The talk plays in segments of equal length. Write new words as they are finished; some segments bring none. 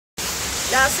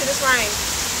Y'all see this rain?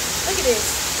 Look at this.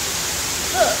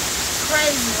 Look.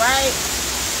 Crazy, right?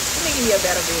 Let me give you a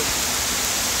better view.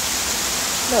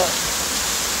 Look.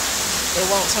 It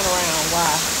won't turn around.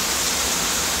 Why?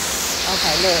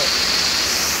 Okay, look.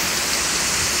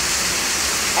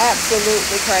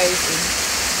 Absolutely crazy.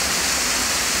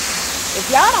 If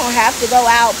y'all don't have to go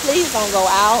out, please don't go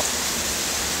out.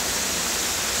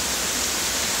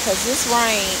 Because this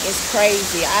rain is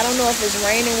crazy. I don't know if it's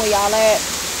raining where y'all at.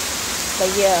 But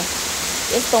yeah,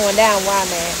 it's throwing down where I'm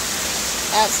at.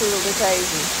 Absolutely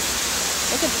crazy.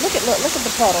 Look at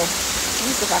the puddle. Let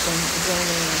me see if I can zoom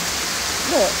in.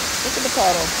 Look at the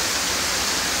puddle.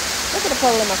 Look at the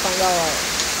puddle in my front yard.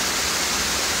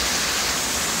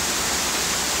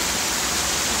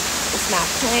 It's not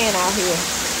playing out here.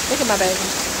 Look at my baby.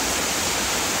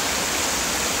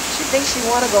 She thinks she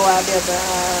want to go out there,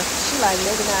 but she like,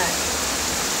 maybe not.